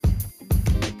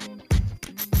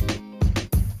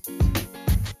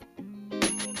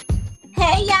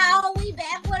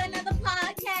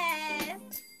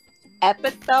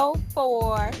Episode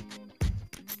 4.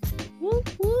 Whoop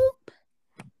whoop.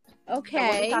 So what we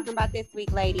Okay, talking about this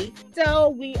week, ladies? so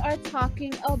we are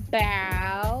talking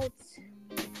about,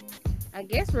 I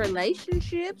guess,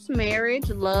 relationships, marriage,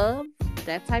 love,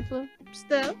 that type of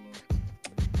stuff.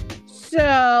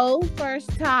 So,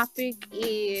 first topic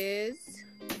is,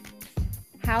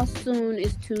 how soon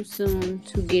is too soon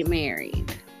to get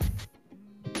married?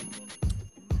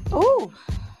 Ooh,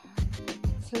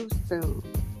 too soon.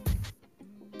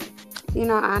 You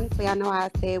know, honestly, I know I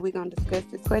said we're going to discuss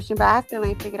this question, but I still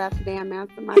ain't figured out the damn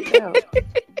answer myself.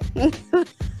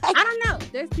 I don't know.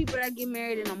 There's people that get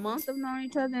married in a month of knowing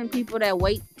each other and people that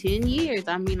wait 10 years.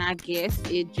 I mean, I guess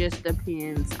it just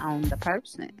depends on the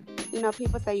person. You know,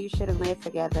 people say you shouldn't live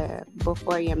together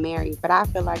before you're married, but I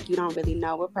feel like you don't really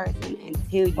know a person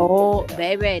until you Oh, get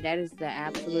there. baby, that is the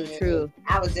absolute truth.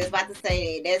 I was just about to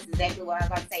say that. That's exactly what I was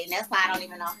about to say. And that's why I don't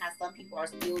even know how some people are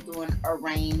still doing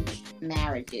arranged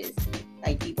marriages.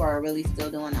 Like, people are really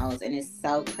still doing those. And it's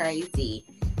so crazy.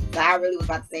 So I really was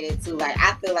about to say that too. Like,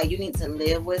 I feel like you need to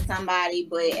live with somebody,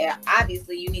 but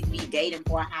obviously you need to be dating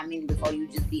for how many before you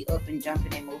just be up and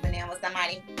jumping and moving in with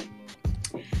somebody.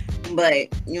 But,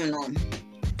 you know,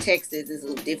 Texas is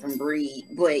a different breed.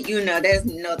 But, you know, there's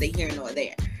neither here nor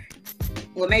there.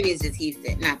 Well, maybe it's just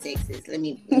Houston, not Texas. Let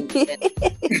me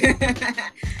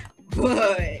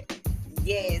But,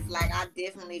 yes, like, I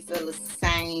definitely feel the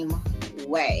same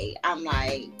way. I'm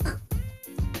like,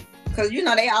 because, you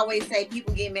know, they always say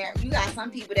people get married. You got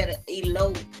some people that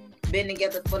elope, been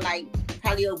together for, like,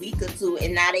 probably a week or two,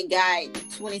 and now they got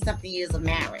 20-something years of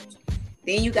marriage.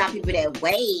 Then you got people that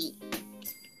wait,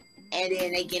 and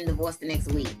then they get divorced the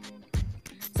next week.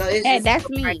 So it's Hey, just that's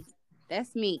me.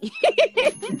 That's me.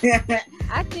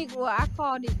 I think, well, I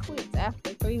called it quits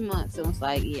after 3 months and was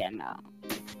like, yeah, no,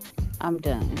 I'm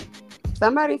done.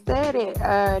 Somebody said it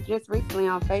just recently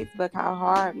on Facebook how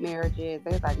hard marriage is.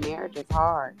 They was like, marriage is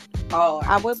hard. hard.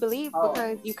 I would believe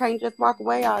because you can't just walk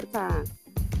away all the time.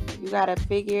 You got to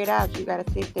figure it out. You got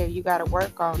to sit there. You got to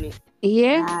work on it.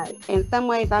 Yeah. In some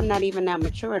ways, I'm not even that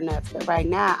mature enough. So right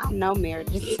now, I know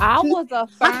marriage is... I was a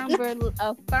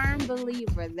firm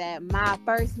believer that my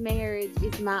first marriage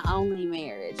is my only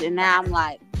marriage. And now I'm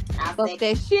like, fuck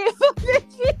that shit. Fuck that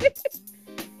shit.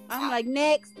 I'm like,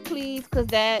 next, please. Because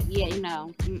that, yeah, you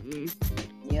know. Mm-mm.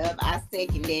 Yep, I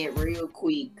second that real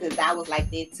quick because I was like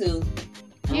that too.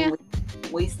 Yeah.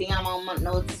 We see I'm on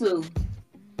number 2.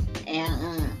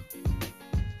 And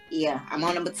yeah, I'm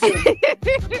on number 2.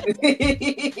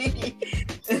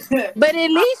 But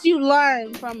at least you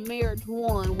learn from marriage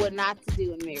 1 what not to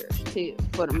do in marriage 2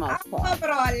 for the most I'm part. up at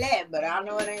all that, but I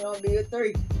know it ain't gonna be a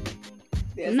 3.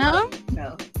 No?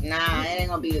 No. Nah, it ain't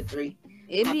gonna be a 3.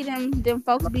 It be them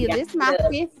folks be, this my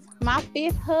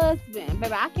fifth husband.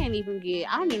 Baby, I don't even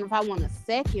know if I want a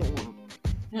second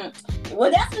one.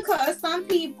 Well, that's because some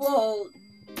people,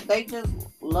 they just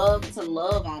love to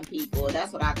love on people.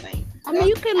 That's what I think. I mean,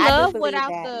 you can I do love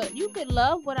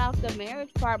believe without the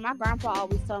marriage part. My grandpa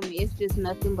always told me it's just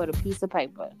nothing but a piece of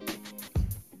paper.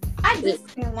 I just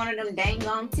seen one of them dang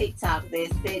on TikToks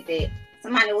that said that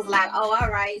somebody was like, "Oh, all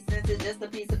right, since it's just a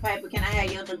piece of paper, can I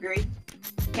have your degree?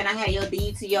 Can I have your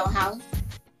deed to your house?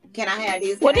 Can I have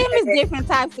this?" Well, them is different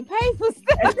types of papers.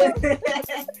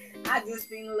 I just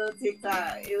seen a little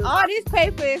TikTok. All this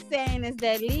paper is saying is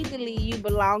that legally you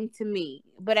belong to me,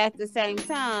 but at the same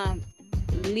time,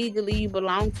 legally you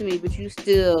belong to me, but you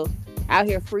still out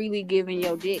here freely giving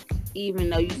your dick, even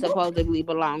though you supposedly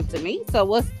belong to me. So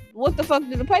what the fuck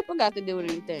did the paper got to do with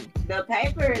anything? The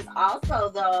paper is also,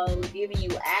 though, giving you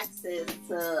access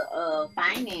to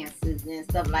finances and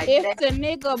stuff like that. If the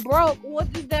nigga broke,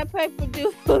 what does that paper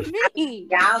do for me?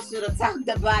 Y'all should have talked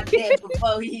about that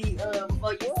before you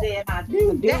said I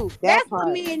do. That's what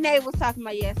me and Nate was talking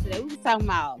about yesterday. We was talking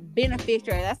about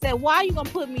beneficiaries. I said, why are you gonna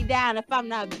put me down if I'm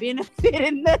not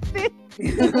benefiting nothing?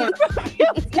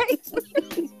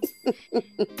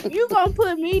 You gonna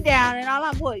put me down and all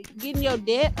I'm getting your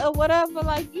debt or whatever,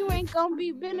 like you ain't gonna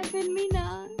be benefiting me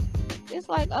none. It's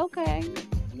like, okay.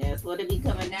 That's what it be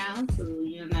coming down to,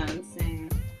 you know what I'm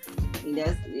saying?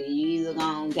 You either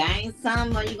gonna gain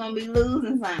something or you gonna be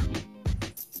losing something.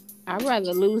 I'd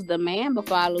rather lose the man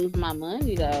before I lose my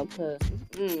money though, cause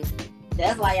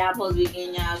that's why y'all supposed to be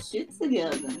getting y'all shit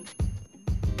together.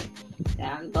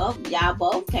 Y'all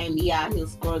both can't be out here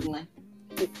struggling.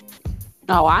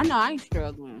 Oh, I know I ain't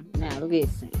struggling. Now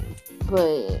listen,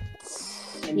 but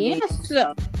yeah,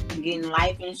 so getting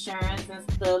life insurance and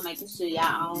stuff, making sure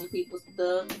y'all own people's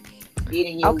stuff,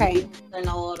 getting your wills in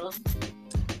order.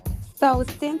 So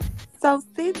since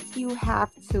you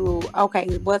have to,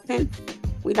 since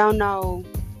we don't know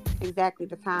exactly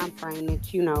the time frame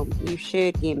that you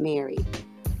should get married.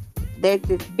 There's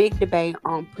this big debate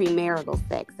on premarital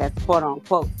sex. That's quote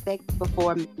unquote sex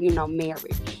before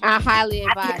marriage. I highly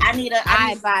advise. I need a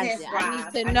advise test it. I need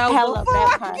drive. to know Hella before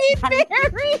that I part. get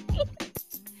married.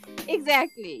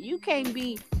 Exactly. You can't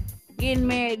be getting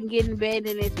married and getting in bed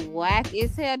and it's whack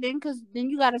as hell. Because then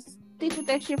you gotta stick with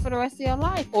that shit for the rest of your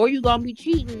life, or you gonna be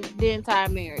cheating the entire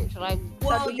marriage. Like,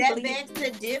 Well, that begs to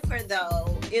differ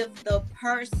though. If the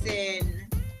person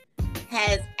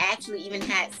has actually even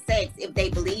had sex, if they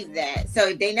believe that. So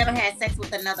if they never had sex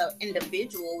with another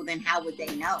individual, then how would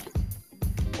they know?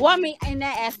 Well, I mean, in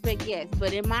that aspect, yes.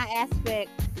 But in my aspect,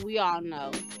 we all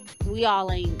know. We all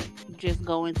ain't just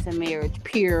go into marriage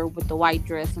pure with the white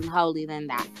dress and holy than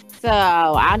that. So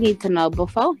I need to know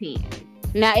beforehand.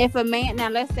 Now, if a man,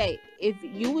 let's say, if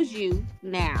you was you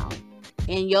now,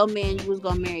 and your man you was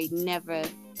gonna marry never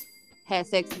had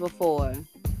sex before,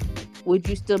 would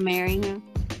you still marry him?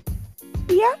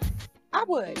 Yeah, I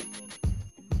would.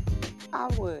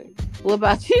 What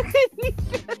about you?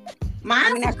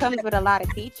 I mean, that comes with a lot of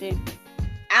teaching.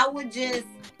 I would just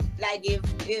like if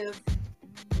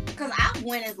because I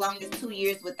went as long as 2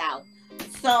 years without.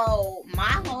 So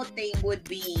my whole thing would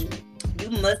be, you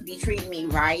must be treating me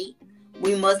right.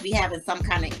 We must be having some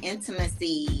kind of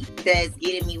intimacy that's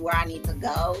getting me where I need to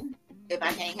go. If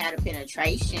I can't have the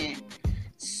penetration.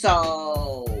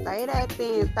 So Say that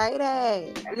then. Say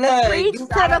that. Look, Preach to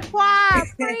the choir.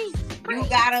 Preach. You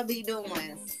gotta be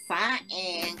doing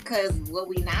something, because what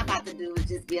we not about to do is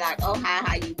just be like, oh,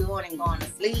 how you doing, and going to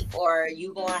sleep, or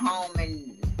you going home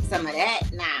and some of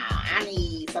that. Nah, I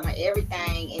need some of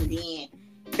everything, and then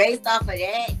based off of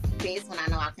that, that's when I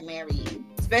know I can marry you.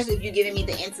 Especially if you're giving me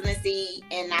the intimacy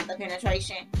and not the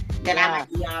penetration, then I might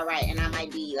be all right, and I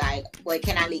might be like, well,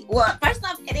 can I leave? Well, first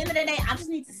off, at the end of the day, I just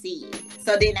need to see it.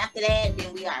 So then after that,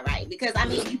 then we all right. Because, I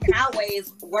mean, you can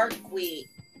always work with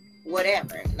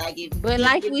whatever. Like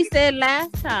we said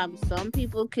last time, some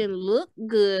people can look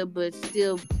good but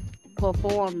still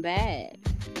perform bad.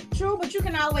 True, but you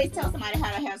can always tell somebody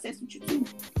how to have sex with you too.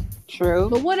 True.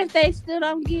 But what if they still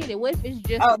don't get it? What if it's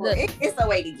just it's a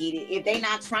way to get it. If they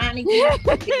not trying to get it,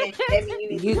 then that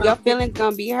means your feelings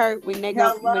gonna be hurt when they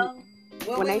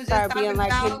when they start being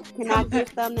like, can I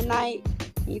get some tonight?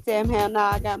 You tell them, hell no,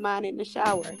 I got mine in the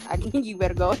shower. You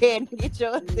better go ahead and get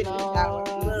yours in the shower.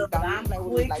 Look, I'm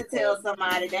quick to tell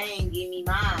somebody they ain't give me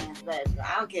mine, but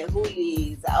I don't care who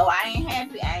you is. Oh, I ain't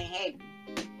happy.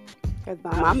 Cause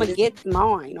I'm gonna get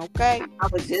mine, okay? I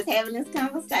was just having this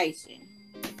conversation.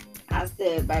 I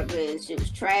said, baby, this shit was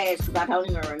trash because I don't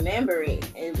even remember it.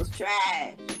 It was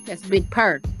trash. That's Big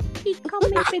Purr. He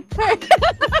called me Big Purr.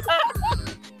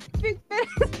 Big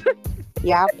Purr.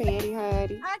 Y'all petty,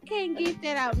 honey. I can't get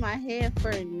that out my head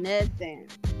for nothing.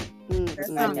 That's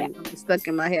something that's stuck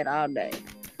in my head all day.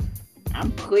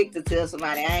 I'm quick to tell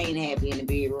somebody I ain't happy in the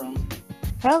bedroom.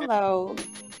 Hello.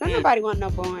 Don't nobody want no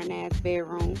boring ass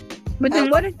bedroom. But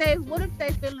then what if they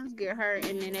feelings get hurt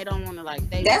and then they don't want to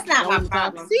that's not my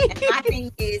problem. And my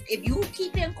thing is, if you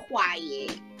keep it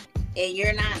quiet and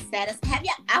you're not satisfied,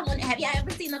 have y'all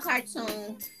ever seen the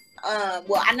cartoon?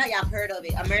 Well, I know y'all heard of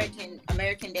it,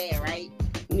 American Dad, right?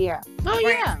 Yeah.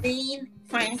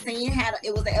 Francine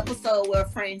it was an episode where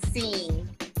Francine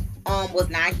was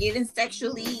not getting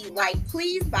sexually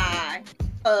pleased by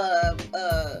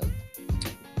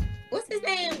what's his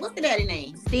name? What's the daddy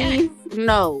name? Steve?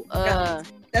 No.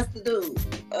 That's the dude.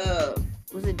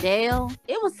 Was it Dale?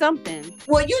 It was something.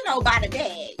 Well, by the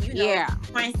dad. Yeah.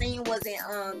 Francine wasn't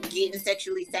getting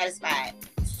sexually satisfied.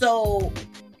 So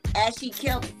as she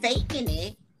kept faking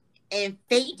it,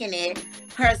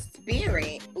 her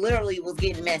spirit literally was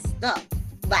getting messed up.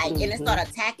 And it started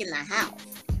attacking the house.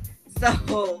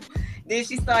 So then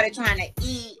she started trying to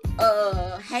eat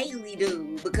Haley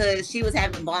dude because she was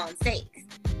having bomb sex.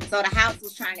 So the house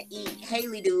was trying to eat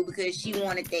Haley dude because she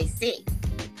wanted that sex.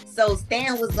 So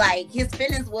Stan was his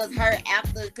feelings was hurt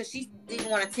after, because she didn't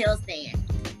want to tell Stan.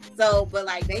 So, but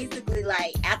basically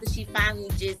after she finally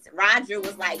Roger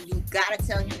was you gotta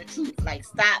tell him the truth.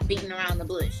 Stop beating around the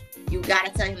bush. You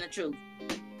gotta tell him the truth.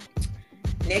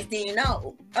 Next thing you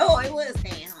know, it was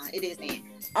Stan, huh? It is Stan.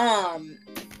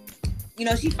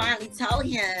 She finally told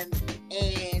him,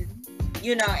 and at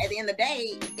the end of the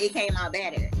day, it came out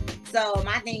better. So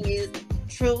my thing is,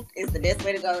 truth is the best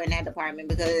way to go in that department,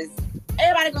 because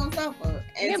everybody gonna suffer.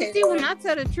 Yeah, but see, when I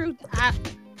tell the truth,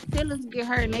 feelings get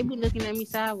hurt and they be looking at me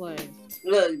sideways.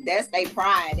 Look, that's their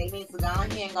pride. They need to go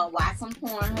ahead and go watch some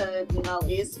Pornhub. You know,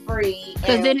 it's free.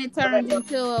 Because then it turns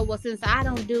into, well, since I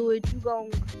don't do it, you gon'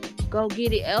 go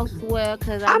get it elsewhere.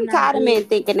 Because I'm tired of men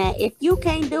thinking that if you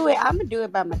can't do it, I'm gonna do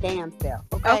it by my damn self.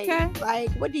 Okay.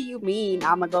 Like, what do you mean?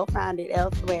 I'm gonna go find it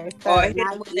elsewhere? Or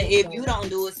if you don't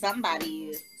do it, somebody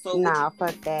is. So nah,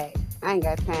 fuck that. I ain't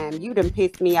got time. You done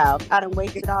pissed me off. I done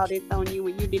wasted all this on you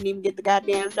when you didn't even get the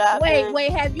goddamn job.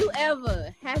 Wait. Have you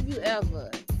ever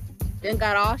then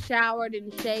got all showered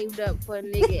and shaved up for a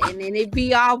nigga and then it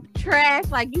be all trash?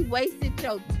 Like you wasted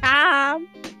your time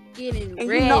getting and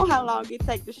ready. You know how long it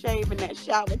take to shave in that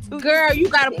shower too. Girl, you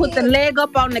gotta put the leg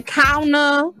up on the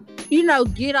counter. You know,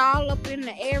 get all up in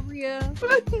the area.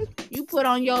 You put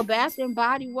on your Bath and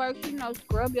Body Works, you know,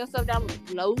 scrub yourself down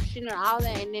with lotion and all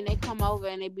that, and then they come over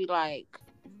and they be like,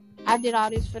 I did all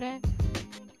this for that.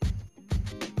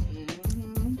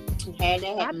 Had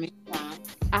that happen many times.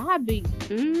 I be,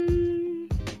 you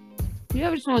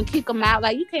ever just want to kick them out?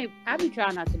 Like, you can't, I be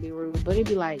trying not to be rude, but it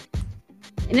be like,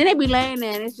 and then they be laying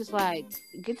there and it's just like,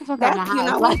 get the fuck out of my house. You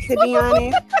know what, to be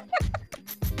honest,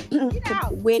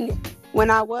 when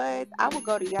I would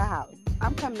go to your house.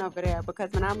 I'm coming over there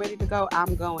because when I'm ready to go,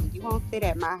 I'm going. You won't sit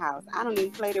at my house. I don't even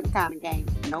play them kind of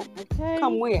games. Nope. Okay.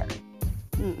 Come where?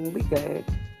 We good.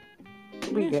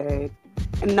 We good.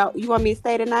 No, you want me to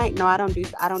stay tonight? No, I don't do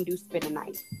spend the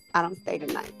night. I don't stay the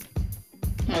night.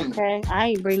 Okay. I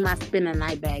ain't bring my spend the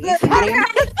night bag. I talking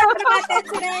about that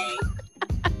today.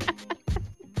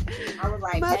 I was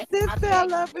like, my sister, I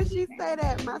love when she say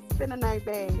that. My spend the night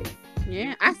bag.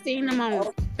 Yeah, I seen them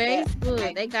on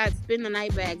Facebook. They got spend the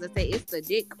night bags that say it's the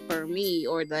dick for me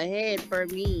or the head for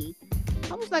me.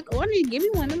 I was like, oh, I need to give me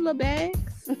one of them little bags.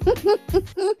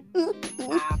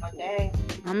 Wow, okay.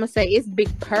 I'm gonna say it's big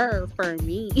purr for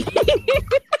me.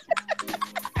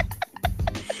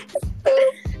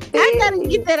 I gotta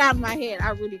get that out of my head.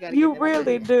 I really gotta. You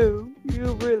really do.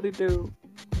 You really do.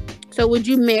 So, would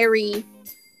you marry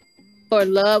for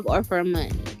love or for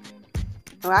money?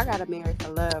 Oh, I gotta marry for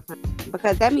love,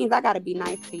 because that means I gotta be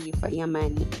nice to you for your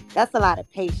money. That's a lot of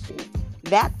patience.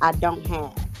 That I don't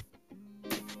have.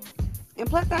 And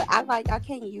plus, I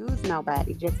can't use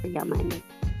nobody just for your money.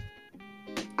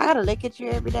 I gotta look at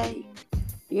you every day.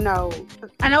 You know.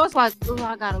 I know it's like, oh,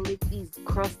 I gotta lick these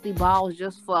crusty balls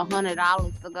just for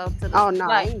 $100 to go to the. Oh no,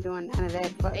 I ain't doing none of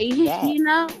that. But you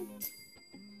know.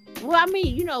 Well, I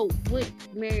mean, you know, with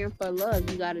marrying for love,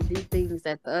 you got to do things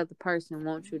that the other person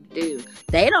wants you to do.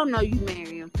 They don't know you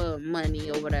marrying for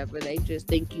money or whatever. They just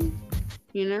think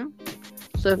you know.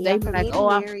 So if they be like,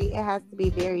 it has to be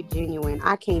very genuine.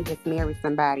 I can't just marry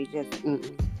somebody just.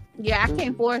 Yeah, I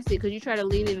can't force it because you try to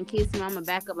lean in and kiss me. I'm gonna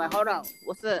back up like, hold on,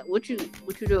 what's up? What you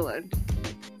doing?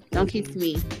 Don't kiss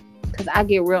me, because I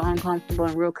get real uncomfortable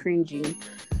and real cringy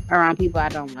around people I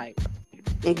don't like.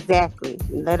 Exactly.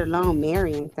 Let alone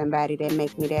marrying somebody that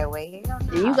makes me that way. Hell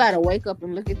no. And you gotta wake up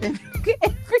and look at them every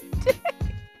day.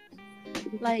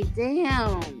 Like,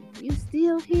 damn, you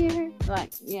still here?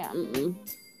 Like, yeah. I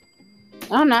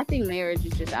don't know. I think marriage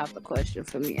is just out the question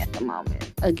for me at the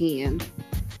moment. Again,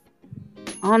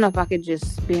 I don't know if I could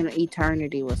just spend an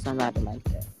eternity with somebody like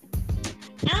that.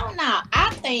 I don't know. I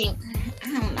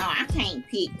don't know. I can't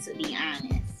pick, to be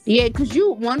honest. Yeah, because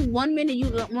you one minute you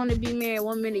want to be married,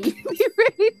 one minute you be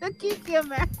ready to kick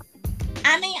him out.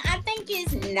 I mean, I think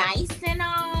it's nice and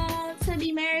all to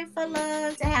be married for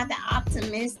love, to have the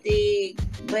optimistic,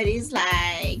 but it's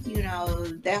like, you know,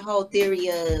 that whole theory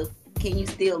of, can you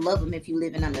still love them if you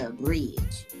living under a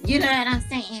bridge? You know what I'm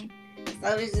saying?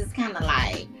 So it's just kind of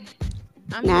like,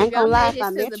 I mean, now, I ain't gonna lie, if I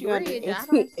met you under,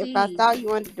 if I saw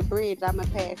you under the bridge, I'm gonna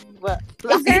pass you up.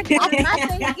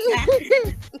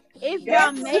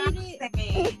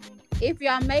 Exactly. If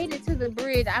y'all made it to the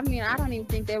bridge, I mean, I don't even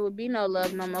think there would be no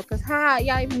love no more. Cause how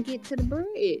y'all even get to the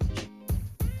bridge?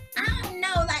 I don't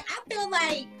know. Like, I feel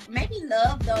like maybe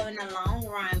love though in the long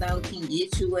run though can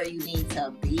get you where you need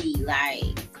to be.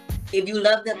 Like, if you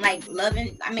love them, like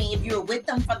loving. I mean, if you're with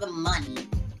them for the money,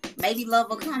 maybe love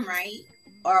will come, right?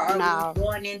 Or are we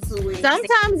going into it?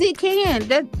 Sometimes it can.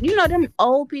 That, you know, them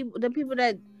old people, the people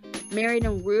that marry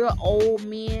them real old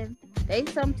men, they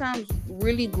sometimes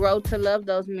really grow to love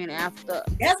those men after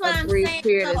that's what a I'm brief saying.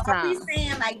 period So of time. are we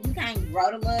saying like you can't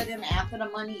grow to love them after the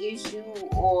money issue,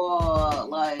 or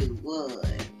like what?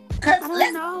 I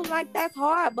don't know. Like, that's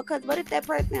hard, because what if that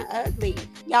person ugly?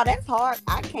 Y'all, that's hard.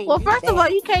 I can't. Well, first of all,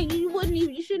 you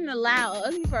shouldn't allow an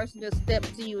ugly person to step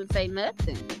to you and say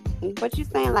nothing. But you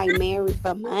saying like married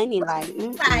for money, like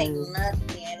like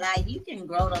nothing. Like, you can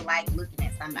grow to like looking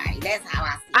at somebody. That's how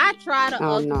I see it. I tried an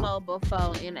Oh, no. Ugmo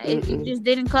before, and it just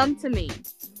didn't come to me.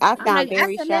 I I'm sound like,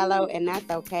 very said, shallow, and that's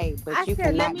okay. But I you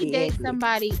said, let cannot me be date ugly.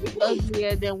 somebody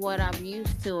uglier than what I'm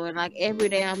used to, and like every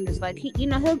day I'm just like,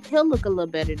 he'll look a little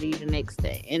better than you the next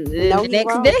day, and then No, the he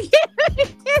next won't. day.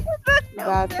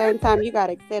 By a certain time, you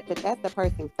gotta accept that that's the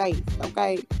person's face.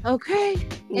 Okay. Okay,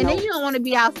 and No. then you don't want to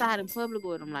be outside in public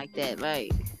with him like that,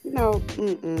 like. No,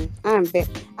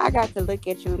 I got to look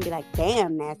at you and be like,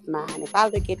 damn, that's mine. If I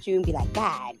look at you and be like,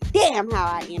 God damn, how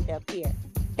I end up here.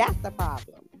 That's the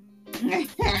problem.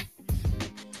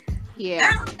 Yeah.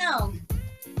 I don't know.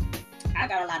 I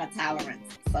got a lot of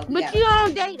tolerance. So But you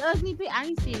don't date ugly people. I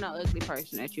ain't seen no ugly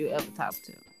person that you ever talked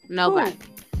to. Nobody.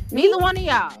 Neither one of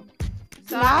y'all.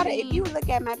 So Now, if you look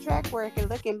at my track work and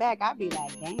looking back, I'd be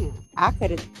like, damn, I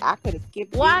could have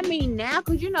skipped. Well, I mean, now,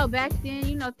 because, back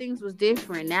then, things was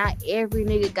different. Now, every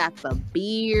nigga got the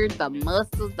beard, the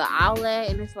muscles, the all that.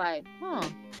 And it's like,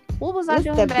 what was I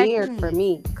doing the back beard then? for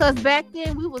me. Because back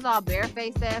then, we was all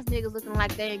barefaced ass niggas looking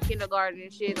like they in kindergarten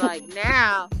and shit. Like,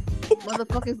 now,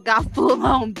 motherfuckers got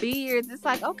full-on beards. It's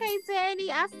like, okay,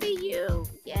 Teddy, I see you.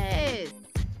 Yes.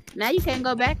 Now you can't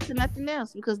go back to nothing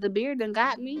else because the beard done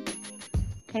got me.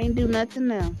 Can't do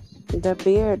nothing else. The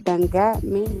beard done got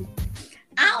me.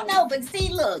 I don't know, but see,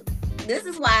 look, this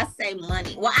is why I say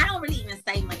money. Well, I don't really even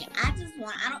say money.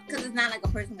 Because it's not like a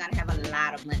person got to have a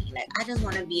lot of money. Like, I just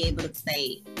want to be able to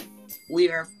say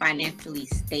we're financially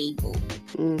stable.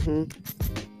 Mm-hmm.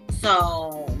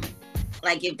 So,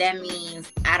 like, if that means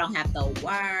I don't have to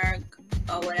work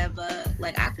or whatever,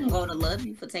 like, I can go to love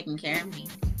you for taking care of me.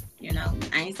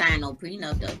 I ain't signing no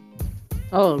prenup, though.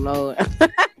 Oh, Lord.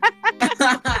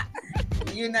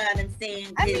 You know what I'm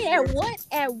saying? I mean,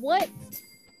 at what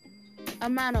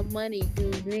amount of money do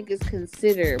niggas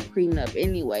consider a prenup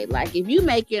anyway? Like, if you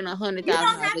making $100,000 a year, you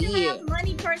don't have to have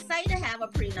money per se to have a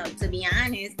prenup. To be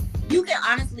honest, you can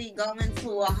honestly go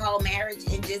into a whole marriage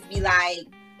and just be like,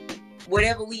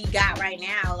 whatever we got right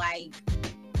now, like,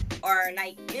 or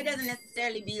like, it doesn't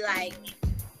necessarily be like,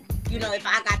 if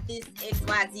I got this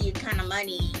XYZ kind of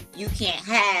money, you can't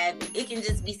have. It can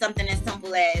just be something as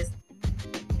simple as,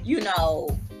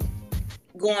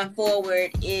 going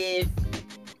forward, if,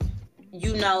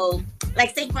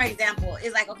 like, say, for example,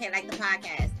 it's like, okay, like the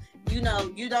podcast, you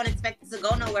don't expect it to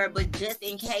go nowhere, but just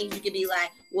in case, you could be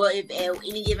like, well, if at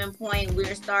any given point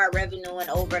we're start revenuing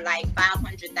over like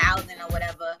 500,000 or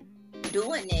whatever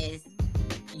doing this,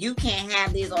 you can't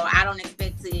have this, or I don't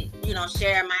expect to,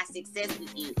 share my success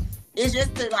with you. It's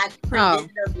just to like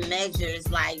preventive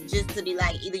measures, like just to be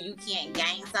like, either you can't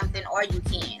gain something or you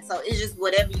can. So it's just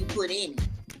whatever you put in.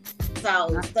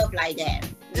 So stuff like that.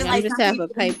 Just have a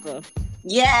paper.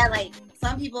 Yeah, like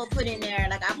some people put in there,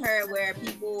 like I've heard where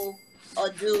people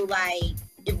will do like,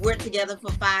 if we're together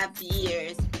for 5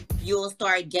 years, you'll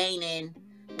start gaining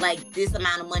like this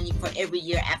amount of money for every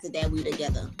year after that we're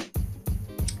together.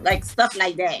 Like stuff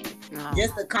like that.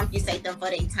 Just to compensate them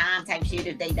for their time type shit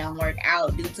if they don't work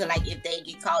out, due to like if they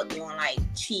get caught doing like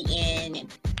cheating.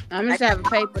 And I'm just have a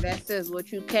paper that says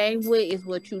what you came with is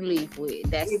what you leave with.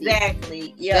 That's exactly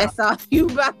it. Yeah. That's all you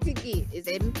about to get is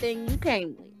anything you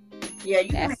came with. Yeah,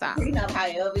 you that's can clean up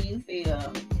however you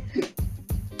feel.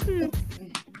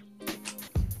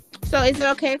 So is it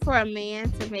okay for a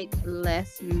man to make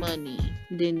less money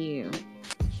than you?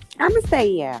 I'm gonna say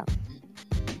yeah.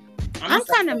 I'm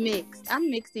kind of mixed. I'm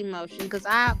mixed emotion because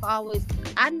I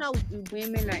know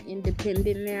women are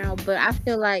independent now, but I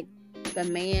feel like the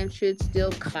man should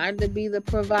still kind of be the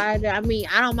provider. I mean,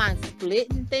 I don't mind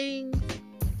splitting things,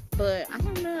 but I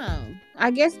don't know.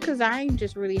 I guess because I ain't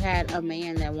just really had a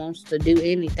man that wants to do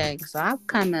anything, so I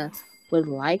kind of would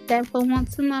like that for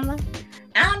once in my life.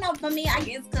 I don't know. For me, I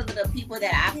guess because of the people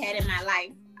that I've had in my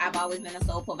life, I've always been a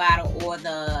sole provider or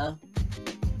the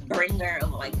bringer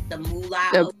of like the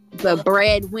moolah. The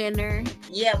breadwinner.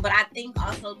 Yeah, but I think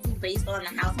also too, based on the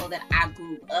household that I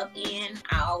grew up in,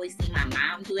 I always see my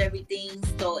mom do everything.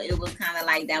 So it was kind of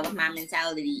like that was my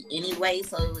mentality anyway.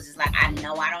 So it was just like, I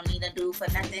know I don't need a dude for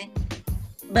nothing.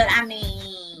 But I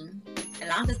mean, as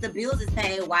long as the bills is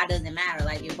paid, why does it matter?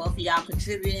 Like if both of y'all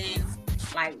contributing,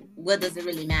 like what does it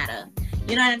really matter?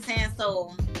 You know what I'm saying?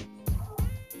 So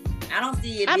I don't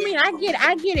see it. I mean, I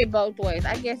get it both ways.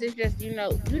 I guess it's just, you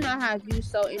know how if you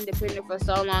so independent for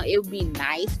so long, it would be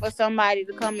nice for somebody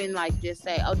to come in like just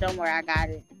say, "Oh, don't worry, I got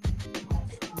it."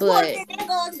 But well, then that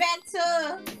goes back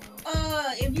to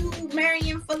if you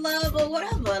marrying for love or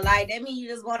whatever, like that means you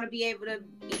just want to be able to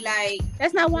be like.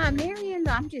 That's not why I'm marrying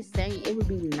though. I'm just saying it would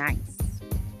be nice.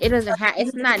 It doesn't have.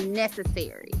 It's not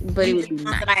necessary, but it would be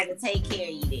nice. Somebody to take care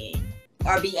of you then,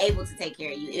 or be able to take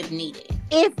care of you if needed.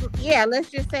 let's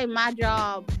just say my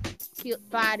job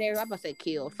fired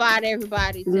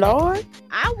everybody today. Lord,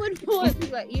 I would pull be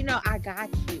like, I got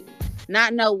you.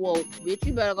 Not know, well, bitch,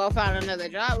 you better go find another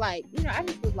job. Like, I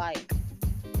just would like,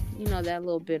 that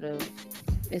little bit of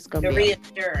it's gonna The be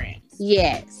reassurance.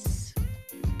 yes.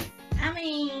 I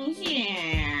mean,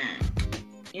 yeah.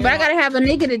 But I gotta have a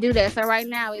nigga to do that. So right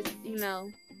now it's,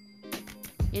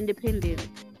 independent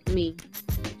me.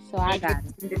 So I got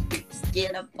it.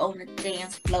 Get up on the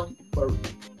dance floor.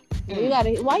 You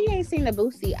gotta. Why you ain't seen the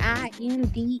Boosie?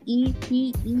 INDEPENDENT.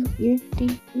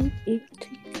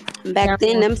 back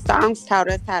then them songs taught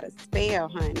us how to spell,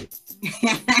 honey.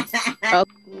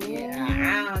 Yeah,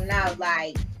 I don't know.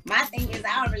 Like, my thing is,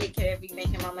 I don't really care if we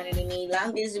making more money than me.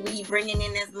 Long as we bringing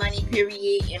in this money,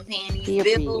 period, and paying these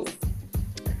bills.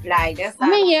 Like, that's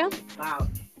all about.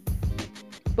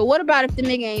 But what about if the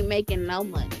nigga ain't making no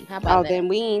money? How about that? Then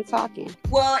we ain't talking.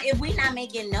 Well, if we not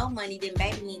making no money, then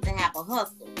baby need to have a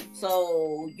hustle.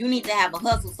 So you need to have a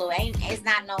hustle. So it's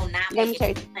not not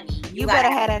making money. You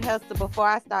better have that hustle before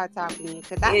I start talking to you,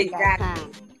 because I ain't got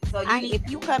time. So if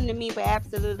you come to me with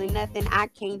absolutely nothing, I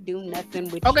can't do nothing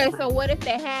with you. Okay, so what if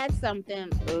they had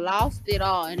something, lost it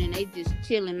all, and then they just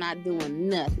chilling, not doing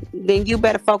nothing? Then you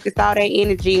better focus all that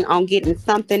energy on getting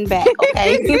something back,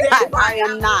 okay? I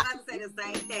am not. I'm saying the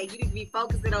same thing. You need to be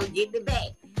focusing on getting it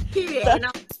back. Period.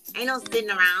 Ain't no sitting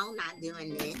around not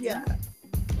doing this. Yeah.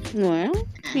 Well,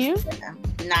 yeah.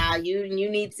 Nah, you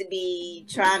need to be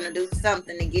trying to do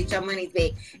something to get your money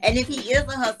back. And if he is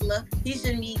a hustler, he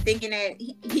shouldn't be thinking that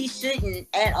he shouldn't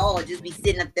at all just be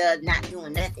sitting up there not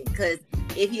doing nothing. Because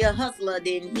if he a hustler,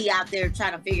 then he out there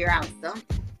trying to figure out something.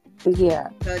 Yeah.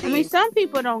 So I mean, some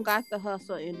people don't got the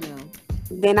hustle in them.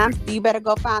 Then you better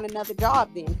go find another job.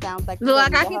 Then sounds like.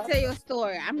 Look, I can tell you a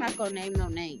story. I'm not gonna name no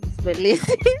names, but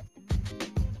listen.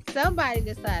 Somebody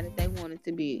decided they wanted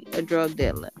to be a drug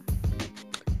dealer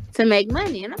to make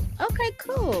money, and I'm okay,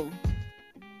 cool.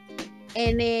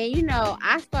 And then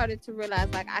I started to realize,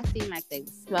 like, I seemed like they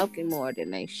were smoking more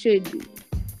than they should be.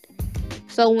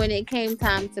 So when it came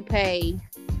time to pay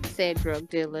said drug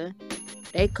dealer,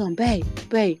 they come, babe,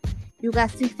 you got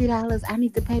 $60. I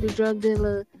need to pay the drug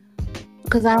dealer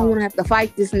because I don't want to have to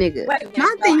fight this nigga. Wait,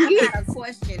 I got a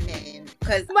question then,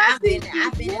 because I've been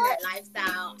in that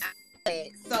lifestyle.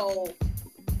 So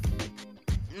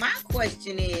my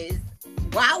question is,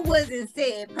 why wasn't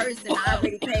said person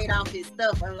already paid off his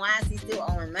stuff, and why is he still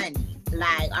owing money?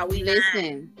 Like, are we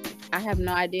listen? I have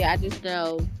no idea. I just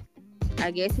know. I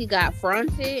guess he got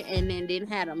fronted and then didn't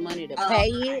have the money to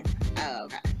pay it. Oh,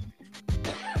 okay.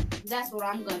 That's what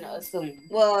I'm gonna assume.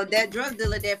 Well, that drug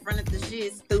dealer that fronted the shit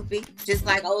is stupid. Just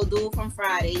like old dude from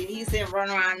Friday. He said run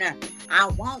around there. I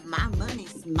want my money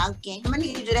smoking. I'm gonna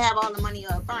need you to have all the money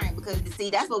up front, because see,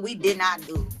 that's what we did not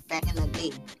do back in the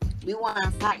day. We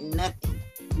weren't fronting nothing.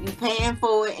 You paying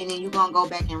for it, and then you gonna go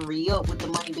back and re-up with the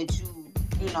money that you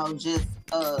just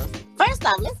First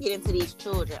off, let's get into these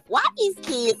children. Why these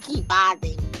kids keep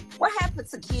bothering? What happened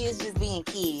to kids just being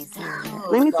kids?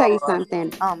 Let me tell you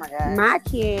something. Oh my God. My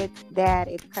kid's dad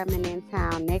is coming in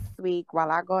town next week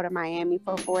while I go to Miami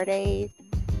for 4 days.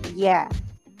 Yeah.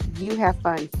 You have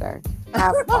fun, sir.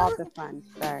 Have all the fun,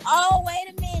 sir. Oh, wait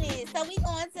a minute. So we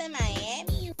going to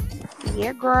Miami?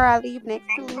 Yeah, girl. I leave next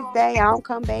Tuesday. I don't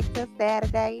come back till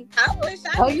Saturday. I wish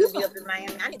I could be up in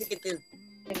Miami. I need to get this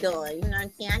done. You know what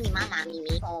I'm saying? I need my mommy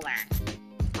makeover.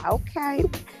 Okay.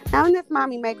 Now in this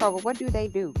mommy makeover, what do they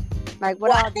do? Like,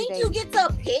 what I think you get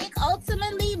to pick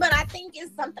ultimately, but I think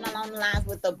it's something along the lines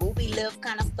with the booby lift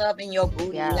kind of stuff in your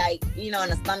booty, like, in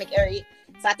the stomach area.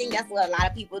 So I think that's what a lot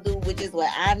of people do, which is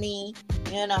what I need.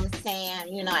 You know what I'm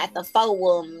saying? At the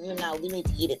forum, we need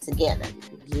to get it together.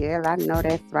 Yeah, I know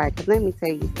that's right. Because let me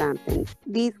tell you something.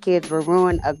 These kids will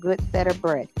ruin a good set of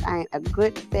breasts. A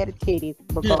good set of titties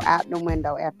will go out the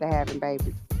window after having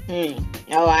babies.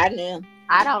 Oh, I knew.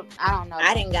 I don't know.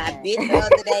 I didn't got bit the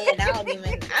other day, and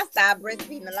I stopped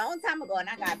breastfeeding a long time ago, and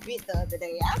I got bit the other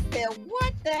day. I said,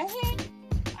 what the heck?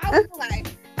 I was like,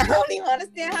 I don't even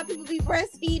understand how people be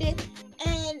breastfeeding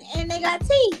and they got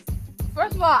teeth.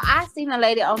 First of all, I seen a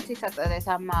lady on TikTok the other day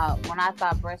talking about when I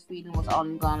thought breastfeeding was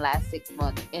only going to last 6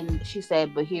 months. And she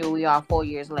said, but here we are 4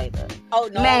 years later. Oh,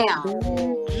 no.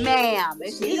 Ma'am,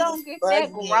 if you don't get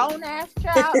that grown-ass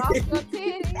child off your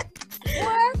titties,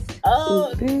 what?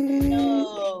 Oh,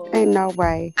 no. Ain't no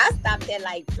way. I stopped at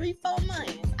like 3-4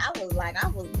 months. I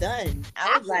was done.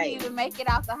 I couldn't even make it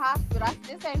out the hospital.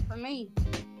 This ain't for me.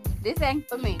 This ain't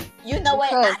for me. You know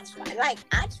what? I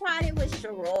tried it with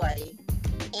Sharoy,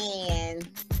 and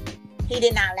he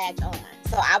did not latch on.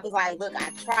 So I was like, look, I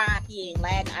tried. He didn't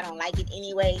latch. I don't like it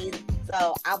anyways.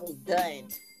 So I was done.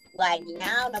 Like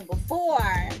now, the before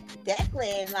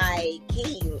Declan, like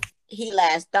he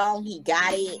latched on, he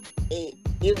got it.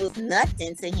 It was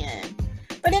nothing to him.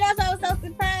 But then I was so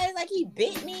surprised, like he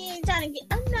bit me and trying to get.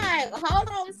 I'm like, hold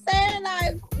on, sir,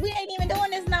 like we ain't even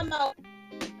doing this no more.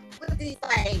 He's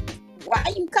like, why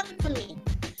are you coming for me?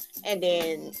 And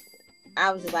then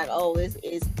I was just like, oh,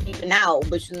 it's peeping out.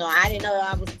 But I didn't know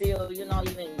I was still, even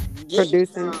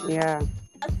producing. Yeah. So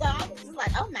I was just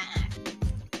like, oh my,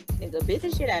 nigga bit the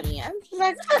shit out of me. I was just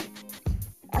like,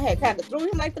 I had kind of threw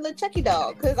him like the little Chucky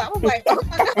dog because I was like, oh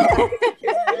my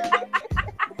god.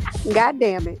 God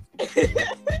damn it.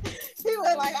 He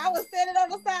was like, I was sitting on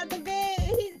the side of the bed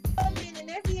and he's coming and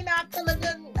next thing you know, I feel a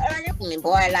good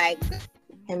boy, like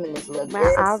him and this little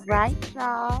well, all right,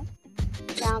 y'all.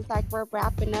 Sounds like we're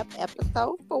wrapping up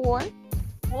episode 4.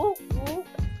 Whoop, whoop.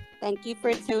 Thank you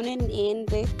for tuning in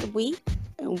this week.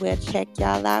 And we'll check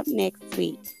y'all out next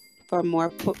week for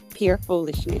more pure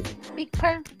foolishness. Big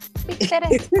purr. Big fat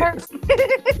ass purr.